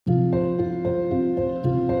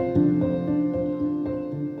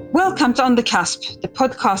Welcome to On the Cusp, the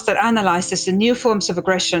podcast that analyzes the new forms of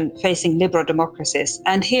aggression facing liberal democracies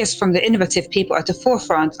and hears from the innovative people at the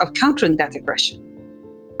forefront of countering that aggression.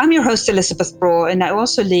 I'm your host, Elizabeth Braw, and I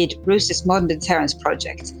also lead RUSI's Modern Deterrence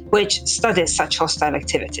Project, which studies such hostile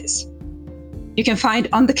activities. You can find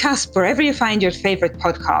On the Cusp wherever you find your favorite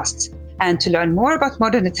podcasts. And to learn more about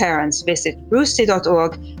modern deterrence, visit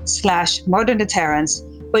rusi.org/modern deterrence,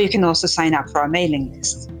 where you can also sign up for our mailing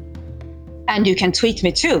list. And you can tweet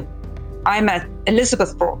me too. I'm at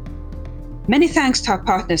Elizabeth Braw. Many thanks to our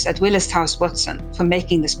partners at Willis Towers Watson for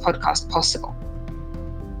making this podcast possible.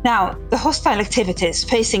 Now, the hostile activities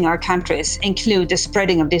facing our countries include the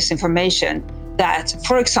spreading of disinformation that,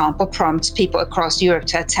 for example, prompts people across Europe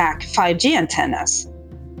to attack 5G antennas.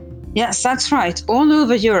 Yes, that's right. All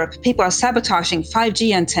over Europe, people are sabotaging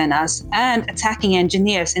 5G antennas and attacking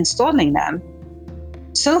engineers installing them.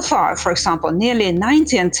 So far, for example, nearly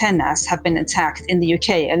 90 antennas have been attacked in the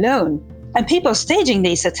UK alone. And people staging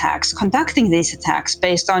these attacks, conducting these attacks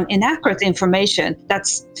based on inaccurate information that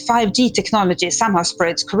 5G technology somehow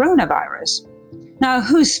spreads coronavirus. Now,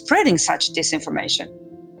 who's spreading such disinformation?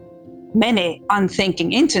 Many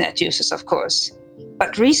unthinking internet users, of course.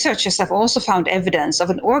 But researchers have also found evidence of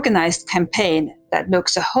an organized campaign that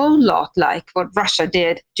looks a whole lot like what Russia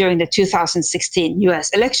did during the 2016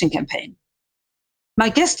 US election campaign. My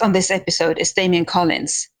guest on this episode is Damian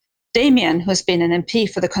Collins. Damian, who has been an MP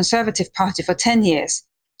for the Conservative Party for 10 years,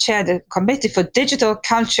 chaired the Committee for Digital,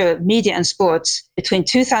 Culture, Media and Sports between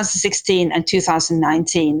 2016 and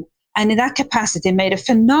 2019, and in that capacity made a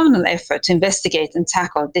phenomenal effort to investigate and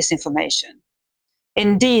tackle disinformation.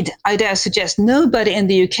 Indeed, I dare suggest nobody in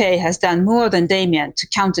the UK has done more than Damian to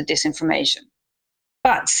counter disinformation.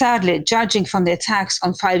 But sadly, judging from the attacks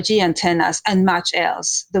on 5G antennas and much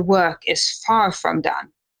else, the work is far from done.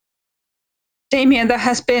 Damian, there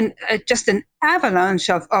has been just an avalanche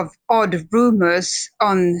of odd rumors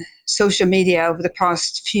on social media over the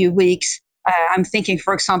past few weeks. I'm thinking,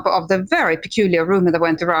 for example, of the very peculiar rumor that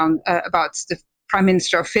went around about the Prime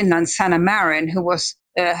Minister of Finland, Sanna Marin, who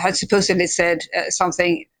had supposedly said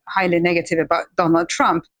something highly negative about Donald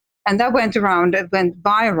Trump. And that went around, it went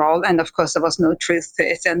viral, and of course there was no truth to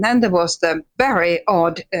it. And then there was the very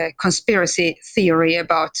odd conspiracy theory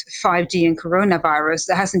about 5G and coronavirus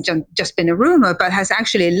that hasn't just been a rumor, but has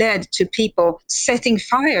actually led to people setting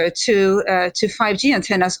fire to 5G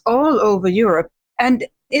antennas all over Europe. And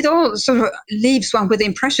it all sort of leaves one with the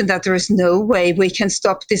impression that there is no way we can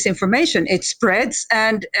stop disinformation. It spreads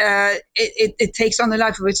and it takes on a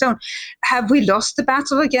life of its own. Have we lost the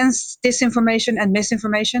battle against disinformation and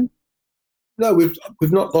misinformation? No, we've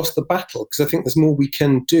not lost the battle, because I think there's more we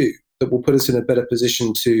can do that will put us in a better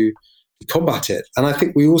position to combat it. And I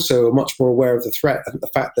think we also are much more aware of the threat and the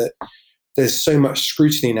fact that there's so much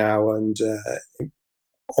scrutiny now and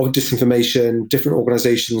of disinformation, different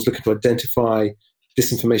organizations looking to identify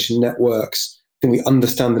disinformation networks. I think we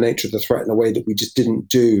understand the nature of the threat in a way that we just didn't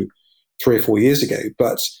do 3 or 4 years ago.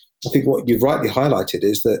 But I think what you've rightly highlighted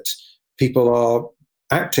is that people are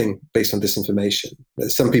acting based on disinformation.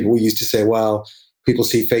 Some people used to say, well, people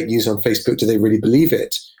see fake news on Facebook, do they really believe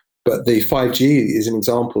it? But the 5G is an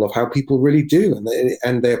example of how people really do,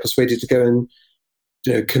 and they are persuaded to go and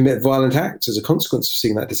commit violent acts as a consequence of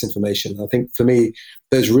seeing that disinformation. I think for me,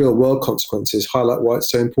 those real world consequences highlight why it's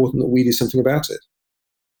so important that we do something about it.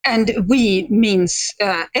 And we means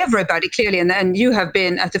everybody, clearly. And you have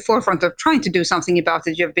been at the forefront of trying to do something about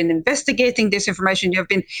it. You have been investigating disinformation. You have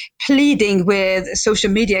been pleading with social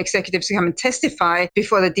media executives to come and testify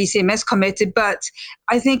before the DCMS committee. But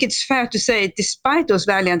I think it's fair to say, despite those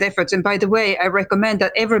valiant efforts, and by the way, I recommend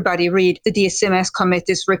that everybody read the DCMS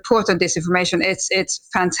committee's report on disinformation. It's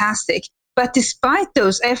fantastic. But despite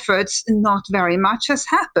those efforts, not very much has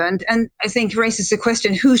happened. And I think raises the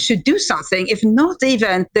question, who should do something if not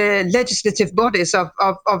even the legislative bodies of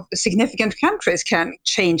significant countries can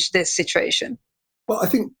change this situation? Well, I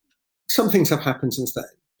think some things have happened since then.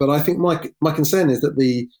 But I think my concern is that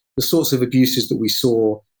the sorts of abuses that we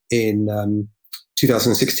saw in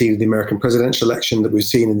 2016, the American presidential election, that we've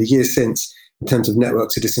seen in the years since in terms of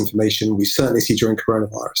networks of disinformation, we certainly see during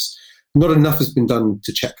coronavirus. Not enough has been done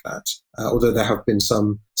to check that, although there have been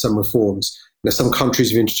some reforms. Some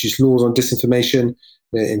countries have introduced laws on disinformation.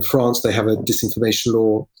 In France, they have a disinformation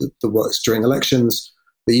law that works during elections.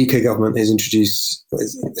 The UK government has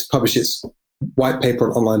published its white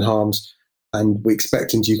paper on online harms, and we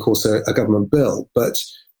expect in due course a government bill. But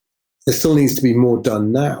there still needs to be more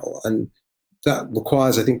done now, and that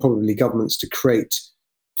requires, I think, probably governments to create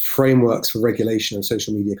frameworks for regulation of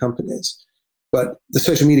social media companies. But the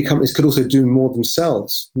social media companies could also do more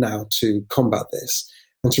themselves now to combat this.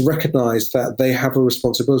 and to recognize that they have a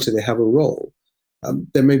responsibility, they have a role.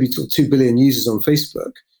 There may be 2 billion users on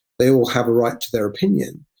Facebook. They all have a right to their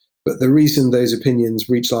opinion. But the reason those opinions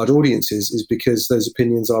reach large audiences is because those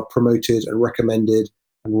opinions are promoted and recommended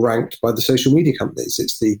and ranked by the social media companies.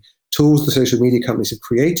 It's the tools the social media companies have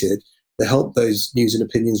created that help those news and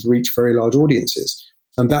opinions reach very large audiences.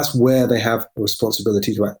 And that's where they have a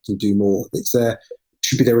responsibility to actually do more.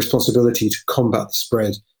 Should be their responsibility to combat the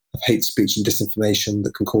spread of hate speech and disinformation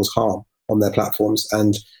that can cause harm on their platforms.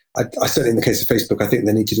 And I certainly, in the case of Facebook, I think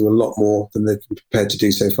they need to do a lot more than they've been prepared to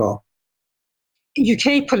do so far.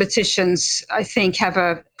 UK politicians, I think,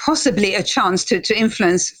 have possibly a chance to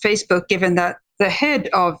influence Facebook, given that the head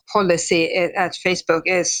of policy at Facebook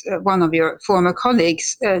is one of your former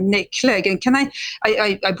colleagues, Nick Clegg. And can I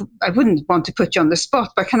wouldn't want to put you on the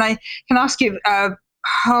spot, but can I ask you,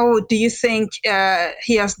 how do you think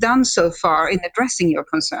he has done so far in addressing your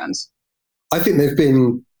concerns? I think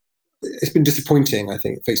it's been disappointing, I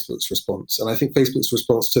think, Facebook's response. And I think Facebook's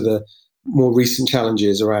response to the more recent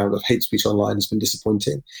challenges around of hate speech online has been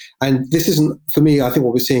disappointing. And this isn't, for me, I think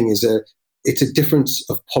what we're seeing is it's a difference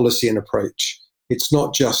of policy and approach. It's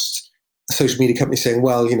not just a social media company saying,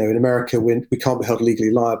 well, in America, we can't be held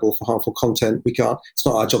legally liable for harmful content. We can't, it's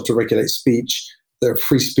not our job to regulate speech. There are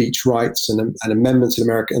free speech rights and amendments in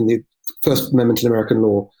America, and the First Amendment in American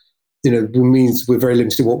law, means we're very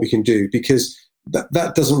limited in what we can do, because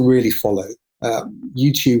that doesn't really follow.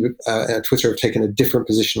 YouTube and Twitter have taken a different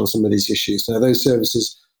position on some of these issues. Now, those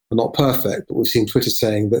services are not perfect, but we've seen Twitter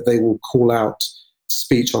saying that they will call out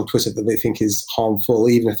speech on Twitter that they think is harmful,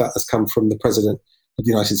 even if that has come from the President of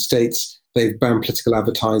the United States. They've banned political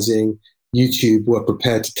advertising. YouTube were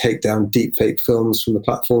prepared to take down deepfake films from the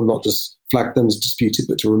platform, not just flag them as disputed,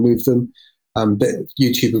 but to remove them. But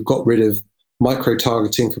YouTube have got rid of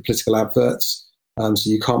micro-targeting for political adverts. So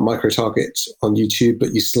you can't micro-target on YouTube,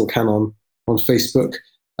 but you still can on Facebook.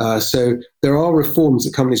 So there are reforms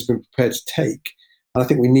that companies have been prepared to take. And I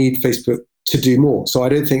think we need Facebook to do more. So I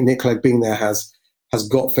don't think Nick Clegg being there has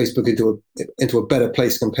got Facebook into a better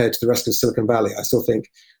place compared to the rest of Silicon Valley. I still think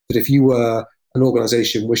that if you were an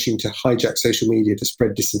organization wishing to hijack social media to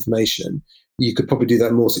spread disinformation, you could probably do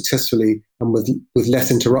that more successfully and with less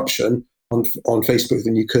interruption on Facebook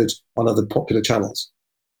than you could on other popular channels.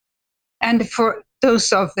 And for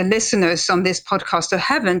those of the listeners on this podcast who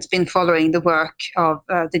haven't been following the work of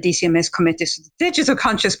the DCMS committees, Digital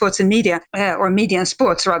Conscious Sports and Media, or Media and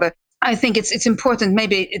Sports rather, I think it's important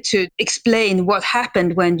maybe to explain what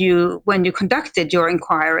happened when you conducted your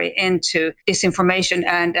inquiry into disinformation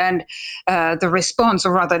and the response,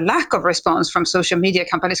 or rather lack of response, from social media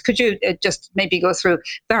companies. Could you just maybe go through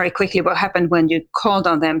very quickly what happened when you called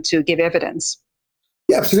on them to give evidence?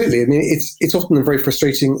 Yeah, absolutely. I mean, it's often a very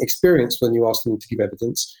frustrating experience when you ask them to give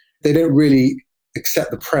evidence. They don't really accept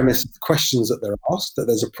the premise of the questions that they're asked, that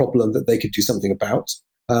there's a problem that they could do something about.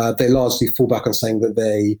 They largely fall back on saying that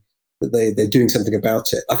they're doing something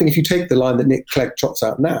about it. I think if you take the line that Nick Clegg trots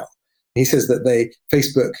out now, he says that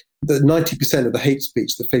that 90% of the hate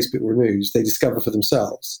speech that Facebook removes, they discover for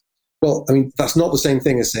themselves. Well, I mean, that's not the same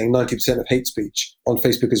thing as saying 90% of hate speech on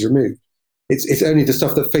Facebook is removed. It's only the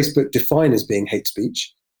stuff that Facebook define as being hate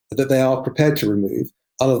speech that they are prepared to remove.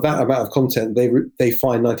 Out of that amount of content, they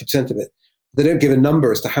find 90% of it. They don't give a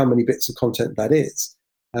number as to how many bits of content that is,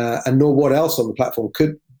 and nor what else on the platform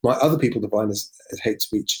might other people define as hate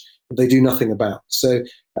speech. They do nothing about. So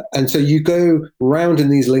you go round in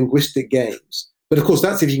these linguistic games. But of course,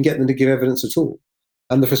 that's if you can get them to give evidence at all.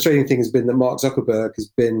 And the frustrating thing has been that Mark Zuckerberg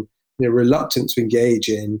has been reluctant to engage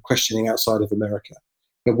in questioning outside of America.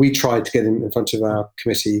 We tried to get him in front of our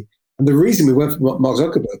committee. And the reason we went for Mark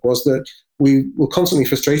Zuckerberg was that we were constantly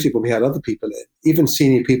frustrated when we had other people in, even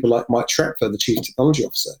senior people like Mike Schreckfer, the chief technology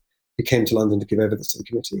officer, who came to London to give evidence to the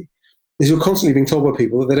committee. Is we're constantly being told by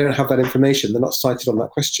people that they don't have that information. They're not cited on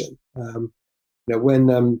that question.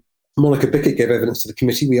 When Monica Bickett gave evidence to the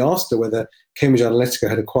committee, we asked her whether Cambridge Analytica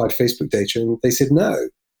had acquired Facebook data, and they said no.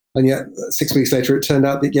 And yet 6 weeks later, it turned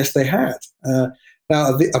out that yes, they had.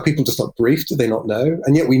 Now, are people just not briefed? Do they not know?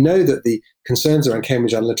 And yet we know that the concerns around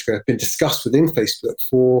Cambridge Analytica have been discussed within Facebook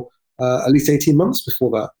for at least 18 months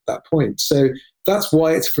before that point. So that's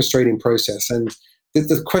why it's a frustrating process. And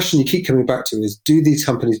the question you keep coming back to is, do these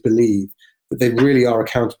companies believe that they really are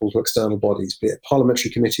accountable to external bodies, be it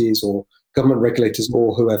parliamentary committees or government regulators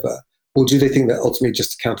or whoever? Or do they think they're ultimately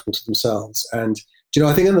just accountable to themselves? And,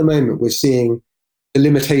 I think at the moment we're seeing the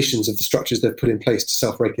limitations of the structures they've put in place to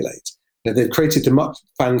self-regulate. They've created a much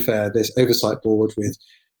fanfare, this oversight board with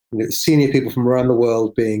senior people from around the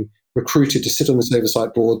world being recruited to sit on this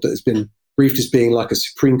oversight board that has been briefed as being like a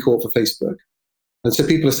Supreme Court for Facebook. And so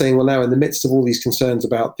people are saying, well, now in the midst of all these concerns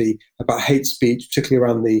about hate speech, particularly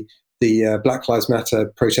around the Black Lives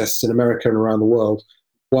Matter protests in America and around the world,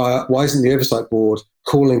 why isn't the oversight board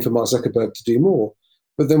calling for Mark Zuckerberg to do more?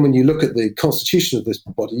 But then when you look at the constitution of this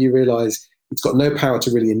body, you realize it's got no power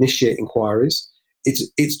to really initiate inquiries.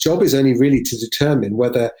 Its job is only really to determine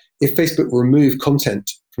whether, if Facebook remove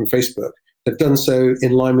content from Facebook, they've done so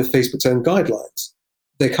in line with Facebook's own guidelines.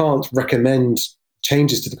 They can't recommend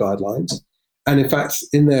changes to the guidelines. And in fact,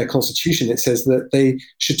 in their constitution, it says that they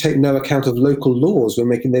should take no account of local laws when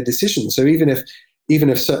making their decisions. So even if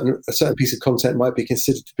a certain piece of content might be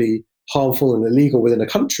considered to be harmful and illegal within a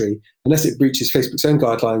country, unless it breaches Facebook's own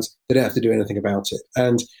guidelines, they don't have to do anything about it.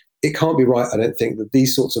 And it can't be right, I don't think, that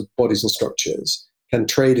these sorts of bodies and structures can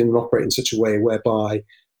trade and operate in such a way whereby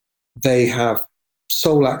they have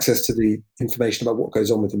sole access to the information about what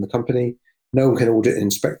goes on within the company. No one can audit and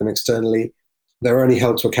inspect them externally. They're only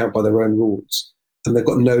held to account by their own rules, and they've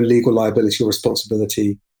got no legal liability or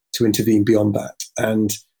responsibility to intervene beyond that.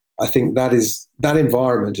 And I think that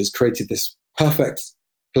environment has created this perfect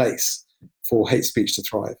place for hate speech to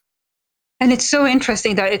thrive. And it's so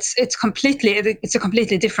interesting that it's a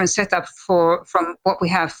completely different setup from what we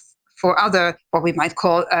have for other, what we might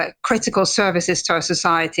call critical services to our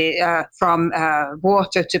society, from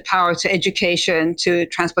water to power to education to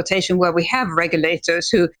transportation, where we have regulators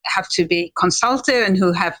who have to be consulted and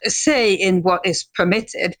who have a say in what is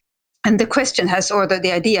permitted. And the question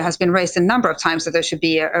the idea has been raised a number of times that there should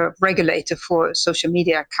be a regulator for social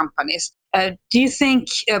media companies. Do you think,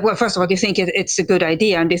 first of all, do you think it's a good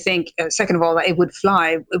idea? And do you think, second of all, that it would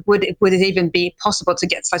fly? Would it even be possible to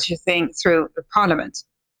get such a thing through Parliament?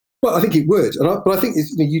 Well, I think it would. But I think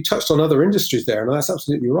you touched on other industries there, and that's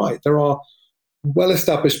absolutely right. There are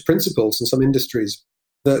well-established principles in some industries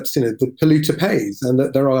that the polluter pays, and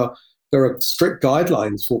that there are strict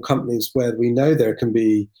guidelines for companies where we know there can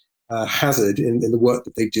be hazard in the work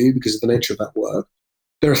that they do because of the nature of that work.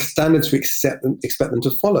 There are standards we expect them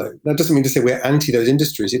to follow. That doesn't mean to say we're anti those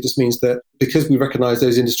industries. It just means that because we recognize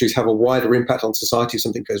those industries have a wider impact on society if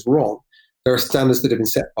something goes wrong, there are standards that have been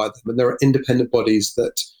set by them, and there are independent bodies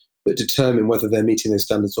that determine whether they're meeting those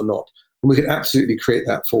standards or not. And we could absolutely create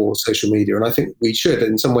that for social media. And I think we should.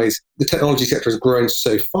 In some ways, the technology sector has grown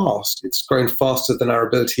so fast. It's grown faster than our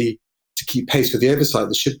ability to keep pace with the oversight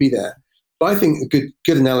that should be there. But I think a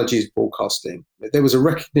good analogy is broadcasting. There was a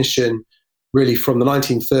recognition really from the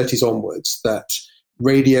 1930s onwards that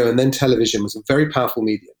radio and then television was a very powerful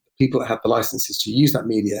medium. The people that had the licenses to use that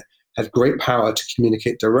media had great power to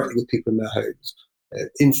communicate directly with people in their homes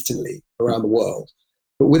instantly around the world.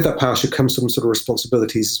 But with that power should come some sort of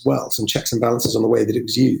responsibilities as well, some checks and balances on the way that it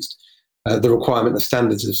was used. The requirement of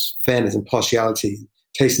standards of fairness and partiality,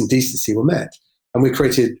 taste and decency were met. And we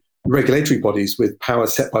created regulatory bodies with power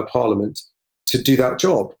set by Parliament to do that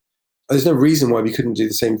job. There's no reason why we couldn't do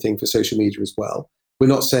the same thing for social media as well. We're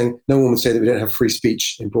not saying, no one would say that we don't have free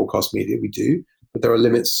speech in broadcast media. We do, but there are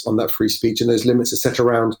limits on that free speech, and those limits are set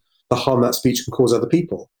around the harm that speech can cause other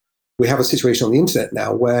people. We have a situation on the internet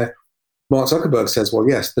now where Mark Zuckerberg says, well,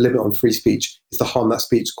 yes, the limit on free speech is the harm that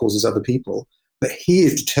speech causes other people, but he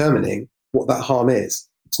is determining what that harm is.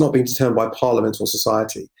 It's not being determined by Parliament or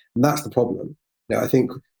society, and that's the problem. I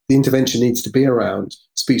think the intervention needs to be around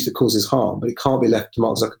speech that causes harm, but it can't be left to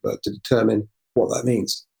Mark Zuckerberg to determine what that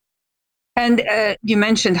means. And you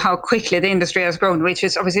mentioned how quickly the industry has grown, which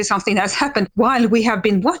is obviously something that's happened while we have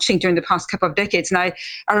been watching during the past couple of decades. And I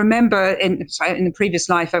remember in the previous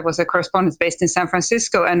life, I was a correspondent based in San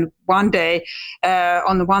Francisco. And one day,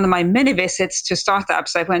 on one of my many visits to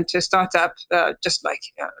startups, I went to a startup just like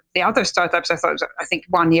the other startups. I think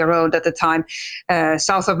 1 year old at the time,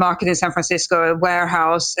 south of Market in San Francisco, a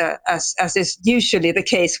warehouse, as is usually the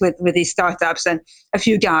case with these startups, and a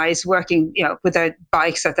few guys working with their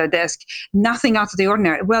bikes at their desk. Nothing out of the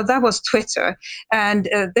ordinary. Well, that was Twitter. And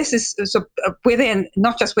this is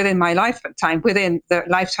not just within my lifetime, within the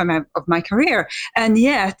lifetime of my career. And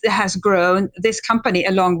yet it has grown. This company,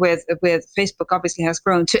 along with Facebook, obviously has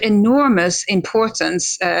grown to enormous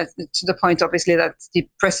importance, to the point, obviously, that the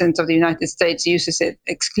President of the United States uses it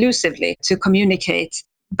exclusively to communicate.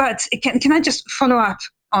 But can I just follow up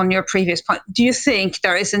on your previous point? Do you think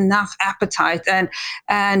there is enough appetite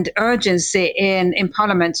and urgency in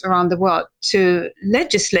Parliament around the world to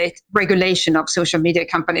legislate regulation of social media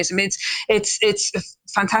companies? I mean, it's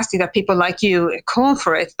fantastic that people like you call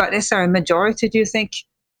for it, but is there a majority, do you think?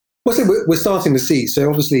 Well, so we're starting to see. So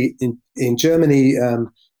obviously in Germany, the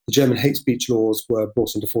German hate speech laws were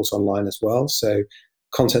brought into force online as well. So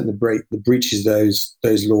content that breaches those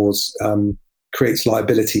laws creates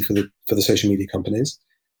liability for the social media companies.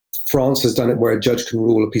 France has done it where a judge can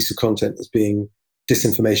rule a piece of content as being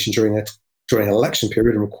disinformation during an election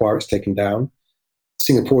period and require it's taken down.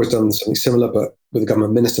 Singapore has done something similar, but with a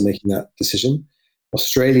government minister making that decision.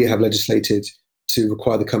 Australia have legislated to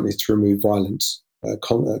require the companies to remove violent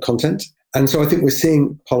content. And so I think we're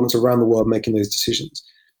seeing parliaments around the world making those decisions.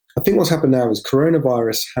 I think what's happened now is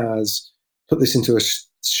coronavirus has put this into a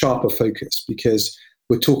sharper focus, because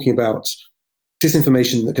we're talking about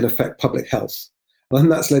disinformation that can affect public health. And I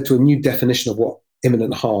think that's led to a new definition of what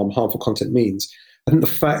imminent harmful content means. I think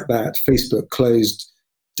the fact that Facebook closed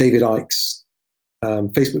David Icke's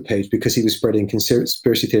Facebook page because he was spreading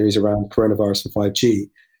conspiracy theories around coronavirus and 5G,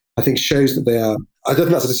 I think shows that I don't think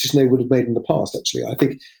that's a decision they would have made in the past, actually. I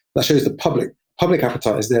think that shows the public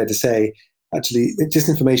appetite is there to say, actually,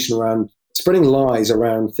 disinformation around spreading lies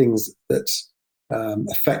around things that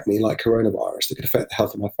affect me, like coronavirus, that could affect the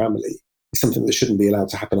health of my family, is something that shouldn't be allowed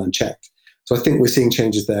to happen unchecked. So I think we're seeing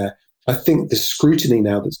changes there. I think the scrutiny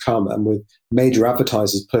now that's come, and with major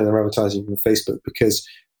advertisers pulling their advertising from Facebook because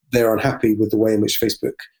they're unhappy with the way in which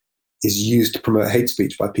Facebook is used to promote hate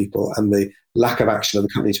speech by people and the lack of action of the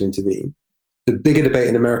company to intervene. The bigger debate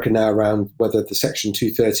in America now around whether the Section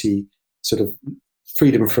 230 sort of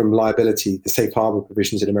freedom from liability, the safe harbor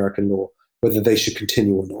provisions in American law, whether they should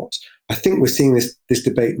continue or not. I think we're seeing this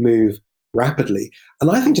debate move rapidly. And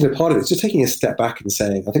I think, part of it is just taking a step back and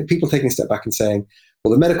saying, I think people taking a step back and saying,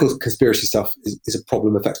 well, the medical conspiracy stuff is a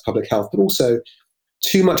problem, affects public health, but also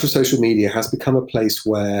too much of social media has become a place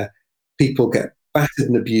where people get battered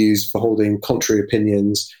and abused for holding contrary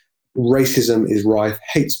opinions. Racism is rife,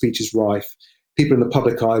 hate speech is rife. People in the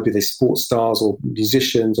public eye, be they sports stars or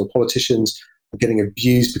musicians or politicians, are getting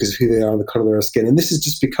abused because of who they are and the color of their skin. And this has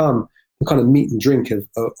just become the kind of meat and drink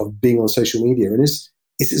of being on social media. And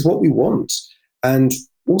is what we want. And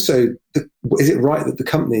also, is it right that the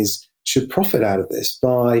companies should profit out of this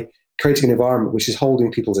by creating an environment which is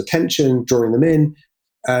holding people's attention, drawing them in,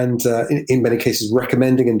 and in many cases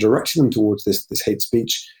recommending and directing them towards this hate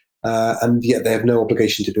speech, and yet they have no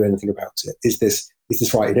obligation to do anything about it? Is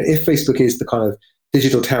this right? If Facebook is the kind of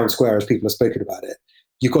digital town square, as people have spoken about it,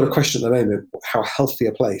 you've got a question at the moment how healthy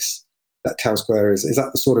a place that town square is. Is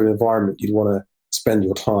that the sort of environment you'd want to spend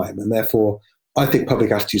your time? And therefore, I think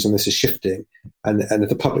public attitudes on this is shifting, and if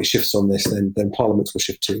the public shifts on this, then parliaments will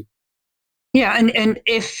shift too. Yeah, and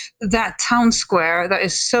if that town square that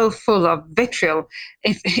is so full of vitriol,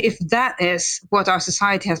 if that is what our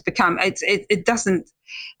society has become, it doesn't.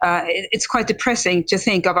 It's quite depressing to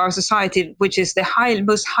think of our society, which is the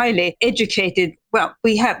most highly educated. Well,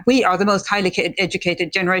 we are the most highly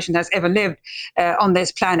educated generation that's ever lived on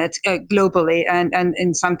this planet globally, and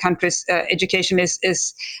in some countries, education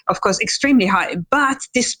is of course extremely high. But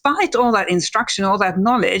despite all that instruction, all that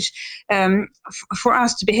knowledge, for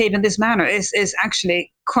us to behave in this manner is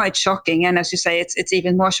actually quite shocking. And as you say, it's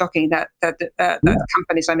even more shocking that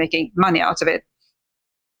companies are making money out of it.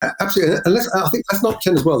 Absolutely, and I think let's not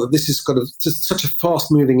pretend as well that this is kind of just such a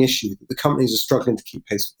fast-moving issue that the companies are struggling to keep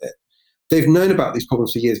pace with it. They've known about these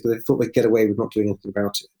problems for years, but they thought they'd get away with not doing anything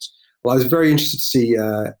about it. Well, I was very interested to see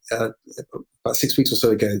about 6 weeks or so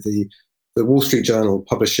ago the Wall Street Journal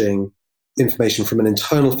publishing information from an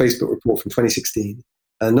internal Facebook report from 2016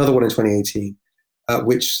 and another one in 2018,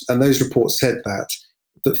 and those reports said that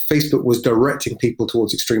Facebook was directing people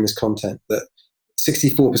towards extremist content. That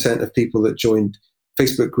 64% of people that joined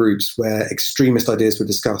Facebook groups where extremist ideas were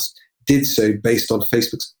discussed did so based on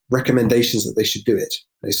Facebook's recommendations that they should do it.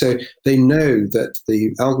 So they know that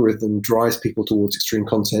the algorithm drives people towards extreme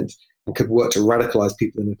content and could work to radicalize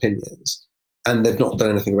people in opinions, and they've not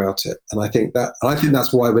done anything about it. And I think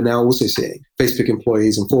that's why we're now also seeing Facebook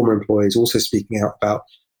employees and former employees also speaking out about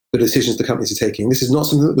the decisions the companies are taking. This is not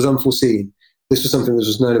something that was unforeseen. This was something that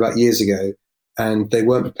was known about years ago, and they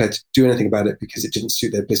weren't prepared to do anything about it because it didn't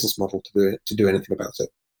suit their business model to do anything about it.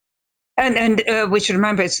 And we should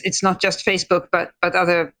remember it's not just Facebook, but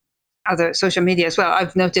other social media as well.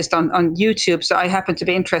 I've noticed on YouTube, so I happen to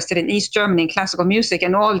be interested in East Germany and classical music,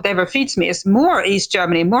 and all that ever feeds me is more East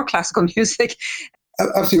Germany, more classical music.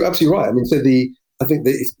 Absolutely right. I mean, I think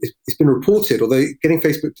that it's been reported, although getting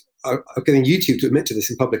YouTube to admit to this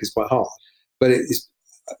in public is quite hard, but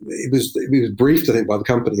it was briefed, I think, by the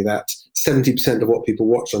company that 70% of what people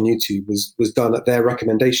watch on YouTube was done at their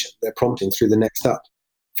recommendation, their prompting through the next up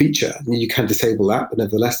feature. And you can disable that, but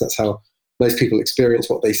nevertheless, that's how most people experience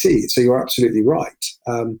what they see. So you're absolutely right.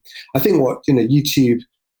 I think what YouTube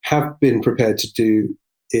have been prepared to do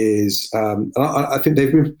is, I think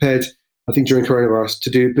they've been prepared, I think during coronavirus, to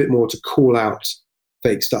do a bit more to call out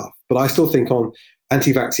fake stuff. But I still think on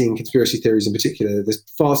anti-vaccine conspiracy theories in particular, there's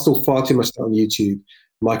still far too much on YouTube.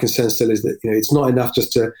 My concern still is that it's not enough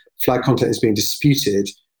just to flag content as being disputed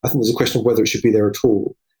I think there's a question of whether it should be there at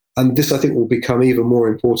all. And this, I think, will become even more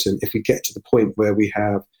important if we get to the point where we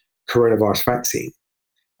have coronavirus vaccine.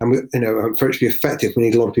 And for it to be effective, we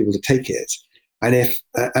need a lot of people to take it. And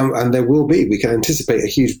and there will be, we can anticipate a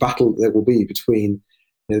huge battle there will be between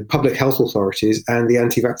public health authorities and the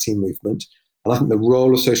anti-vaccine movement. And I think the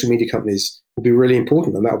role of social media companies will be really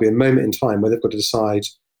important. And that will be a moment in time where they've got to decide,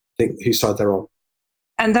 whose side they're on.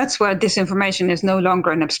 And that's where disinformation is no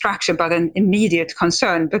longer an abstraction, but an immediate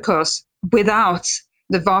concern, because without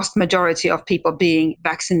the vast majority of people being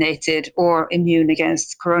vaccinated or immune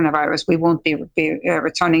against coronavirus, we won't be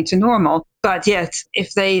returning to normal. But yet,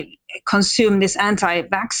 if they consume this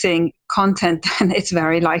anti-vaccine content, then it's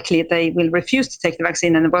very likely they will refuse to take the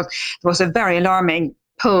vaccine. And there was a very alarming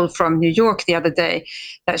poll from New York the other day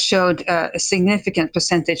that showed a significant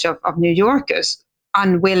percentage of New Yorkers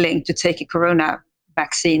unwilling to take a corona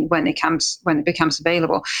vaccine when it becomes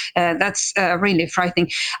available. That's really frightening.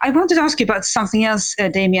 I wanted to ask you about something else,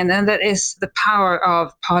 Damian, and that is the power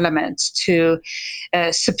of Parliament to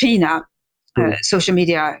subpoena social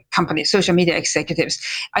media companies, social media executives.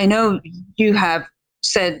 I know you have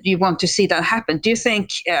said you want to see that happen. Do you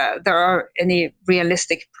think there are any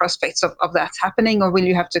realistic prospects of that happening, or will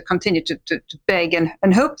you have to continue to beg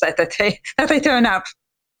and hope that they turn up?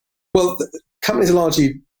 Well, companies are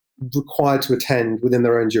largely required to attend within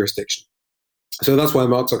their own jurisdiction. So that's why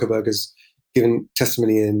Mark Zuckerberg has given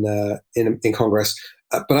testimony in Congress.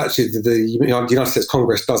 But actually, the United States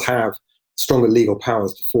Congress does have stronger legal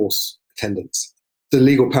powers to force attendance. The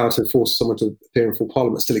legal power to force someone to appear in full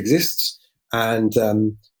Parliament still exists, and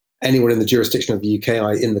anyone in the jurisdiction of the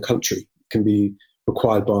UK, in the country, can be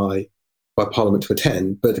required by Parliament to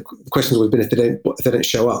attend. But the question has always been, if they don't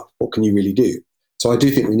show up, what can you really do? So I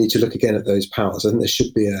do think we need to look again at those powers. I think there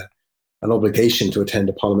should be an obligation to attend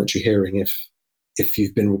a parliamentary hearing if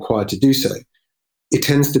you've been required to do so. It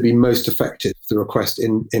tends to be most effective, the request,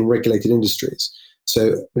 in regulated industries.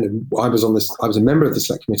 So I was a member of the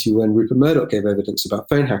Select Committee when Rupert Murdoch gave evidence about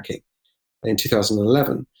phone hacking in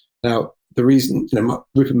 2011. Now, the reason,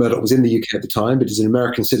 Rupert Murdoch was in the UK at the time, but he's an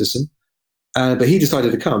American citizen. But he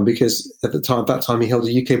decided to come because at that time he held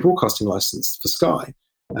a UK broadcasting license for Sky.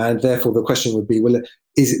 And therefore, the question would be, would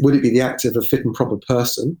it be the act of a fit and proper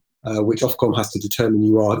person, which Ofcom has to determine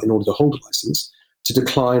you are in order to hold a license, to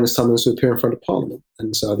decline a summons to appear in front of Parliament?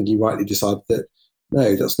 And so I think he rightly decided that,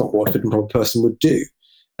 no, that's not what a fit and proper person would do.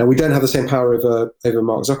 And we don't have the same power over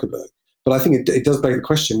Mark Zuckerberg. But I think it does beg the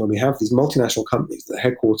question, when we have these multinational companies that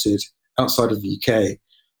are headquartered outside of the UK,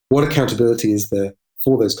 what accountability is there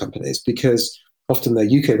for those companies? Because often their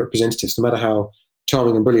UK representatives, no matter how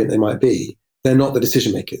charming and brilliant they might be, they're not the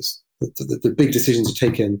decision makers. The big decisions are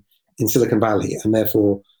taken in Silicon Valley, and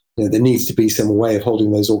therefore there needs to be some way of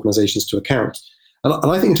holding those organizations to account. And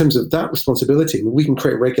I think in terms of that responsibility, we can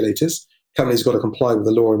create regulators. Companies have got to comply with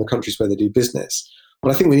the law in the countries where they do business.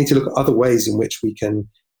 But I think we need to look at other ways in which we can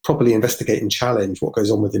properly investigate and challenge what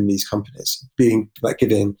goes on within these companies, being like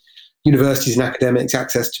giving universities and academics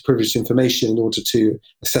access to privileged information in order to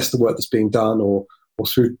assess the work that's being done, or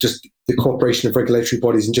through just the cooperation of regulatory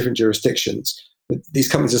bodies in different jurisdictions. These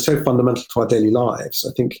companies are so fundamental to our daily lives.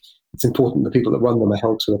 I think it's important that people that run them are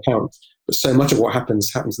held to account. But so much of what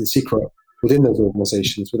happens in secret within those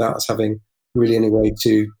organizations without us having really any way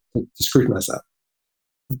to scrutinize that.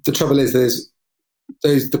 The trouble is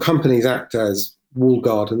the companies act as walled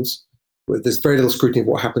gardens, where there's very little scrutiny of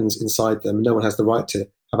what happens inside them. No one has the right to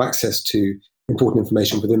have access to important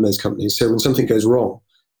information within those companies. So when something goes wrong,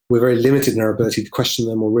 we're very limited in our ability to question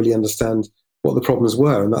them or really understand what the problems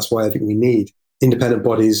were. And that's why I think we need independent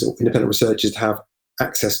bodies or independent researchers to have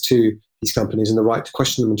access to these companies and the right to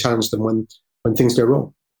question them and challenge them when things go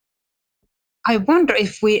wrong. I wonder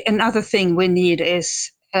if another thing we need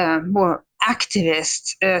is more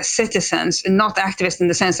activist citizens, not activists in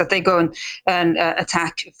the sense that they go and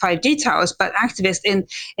attack 5G towers, but activists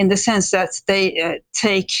in the sense that they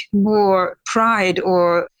take more pride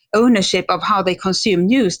or ownership of how they consume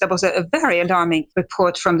news. There was a very alarming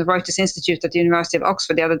report from the Reuters Institute at the University of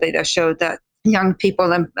Oxford the other day that showed that young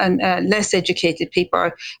people and less educated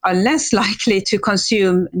people are less likely to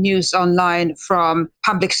consume news online from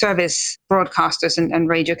public service broadcasters and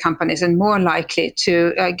radio companies, and more likely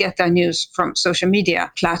to get their news from social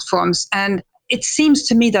media platforms. And it seems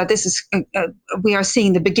to me that this is we are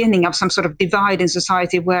seeing the beginning of some sort of divide in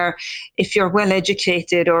society, where if you're well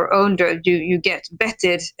educated or older, you get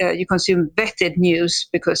vetted, you consume vetted news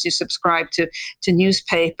because you subscribe to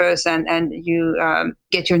newspapers and you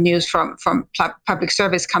get your news from public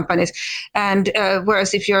service companies. And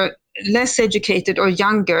whereas if you're less educated or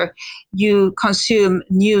younger, you consume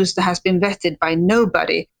news that has been vetted by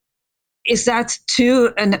nobody. Is that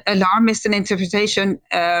too an alarmist an interpretation?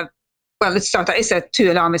 Well, let's start. Is that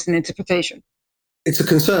too alarmist an interpretation? It's a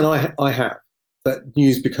concern I have that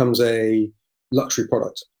news becomes a luxury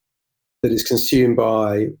product that is consumed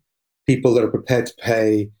by people that are prepared to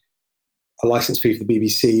pay a license fee for the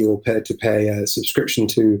BBC or prepared to pay a subscription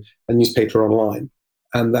to a newspaper online.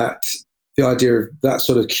 And that the idea of that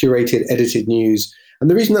sort of curated, edited news. And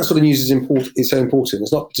the reason that sort of news is so important,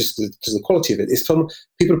 it's not just because of the quality of it, it's from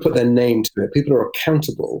people who put their name to it. People are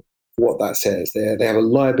accountable for what that says. They have a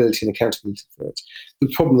liability and accountability for it.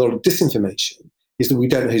 The problem with a lot of disinformation is that we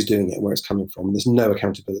don't know who's doing it, where it's coming from. There's no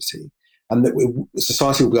accountability. And that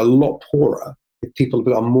society will be a lot poorer if people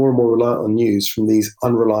become more and more reliant on news from these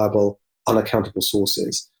unreliable, unaccountable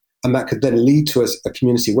sources. And that could then lead to a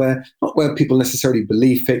community not where people necessarily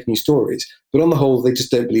believe fake news stories, but on the whole, they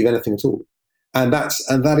just don't believe anything at all. And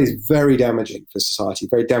that is very damaging for society,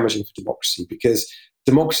 very damaging for democracy, because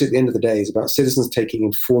democracy at the end of the day is about citizens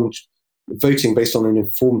voting based on an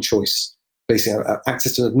informed choice, basing on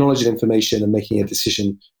access to knowledge and information and making a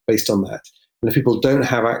decision based on that. And if people don't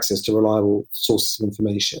have access to reliable sources of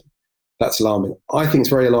information, that's alarming. I think it's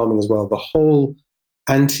very alarming as well. The whole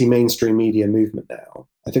anti-mainstream media movement now,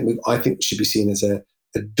 I think should be seen as a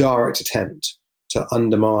direct attempt to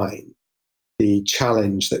undermine the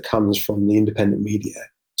challenge that comes from the independent media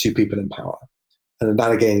to people in power. And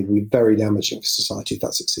that, again, will be very damaging for society if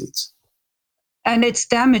that succeeds. And it's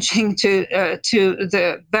damaging to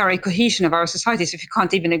the very cohesion of our societies if you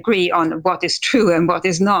can't even agree on what is true and what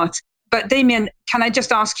is not. But Damian, can I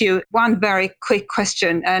just ask you one very quick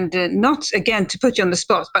question, and not again to put you on the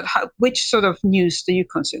spot, but which sort of news do you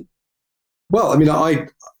consume? Well, I mean,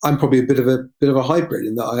 I'm probably a bit of a hybrid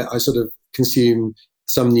in that I sort of consume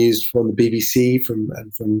some news from the BBC,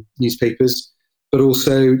 from newspapers, but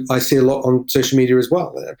also I see a lot on social media as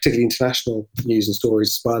well, particularly international news and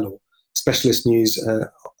stories, spy law, specialist news,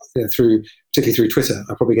 particularly through Twitter.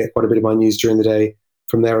 I probably get quite a bit of my news during the day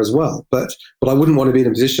from there as well. But I wouldn't want to be in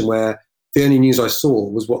a position where the only news I saw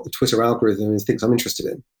was what the Twitter algorithm thinks I'm interested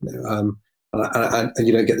in. And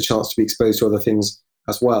you don't get the chance to be exposed to other things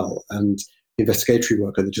as well, and the investigatory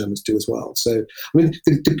work that the journalists do as well. So, I mean,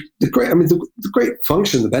 the great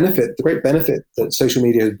function, the great benefit that social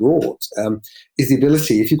media has brought is the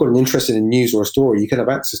ability, if you've got an interest in a news or a story, you can have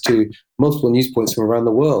access to multiple news points from around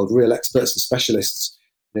the world, real experts and specialists,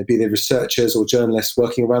 be they researchers or journalists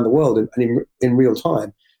working around the world and in real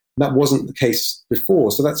time. That wasn't the case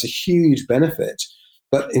before, so that's a huge benefit.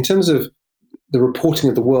 But in terms of the reporting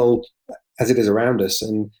of the world as it is around us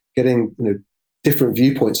and getting different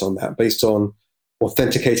viewpoints on that based on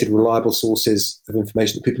authenticated, reliable sources of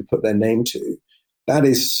information that people put their name to, that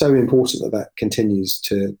is so important that continues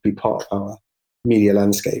to be part of our media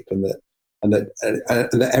landscape, and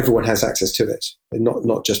that everyone has access to it, and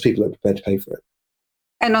not just people that are prepared to pay for it.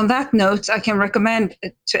 And on that note, I can recommend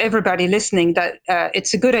to everybody listening that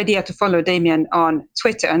it's a good idea to follow Damian on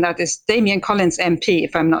Twitter, and that is Damian Collins MP,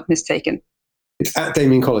 if I'm not mistaken. It's at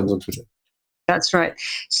Damian Collins on Twitter. That's right.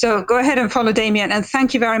 So go ahead and follow Damian. And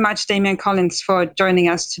thank you very much, Damian Collins, for joining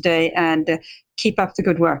us today, and keep up the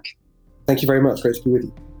good work. Thank you very much. Great to be with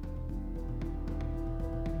you.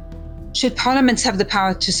 Should parliaments have the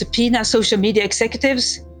power to subpoena social media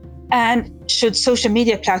executives? And should social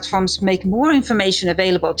media platforms make more information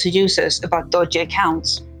available to users about dodgy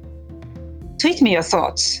accounts? Tweet me your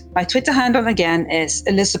thoughts. My Twitter handle again is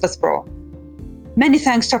Elizabeth Braw. Many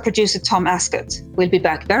thanks to our producer Tom Ascott. We'll be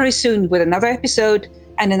back very soon with another episode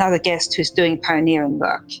and another guest who's doing pioneering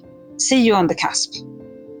work. See you on the cusp.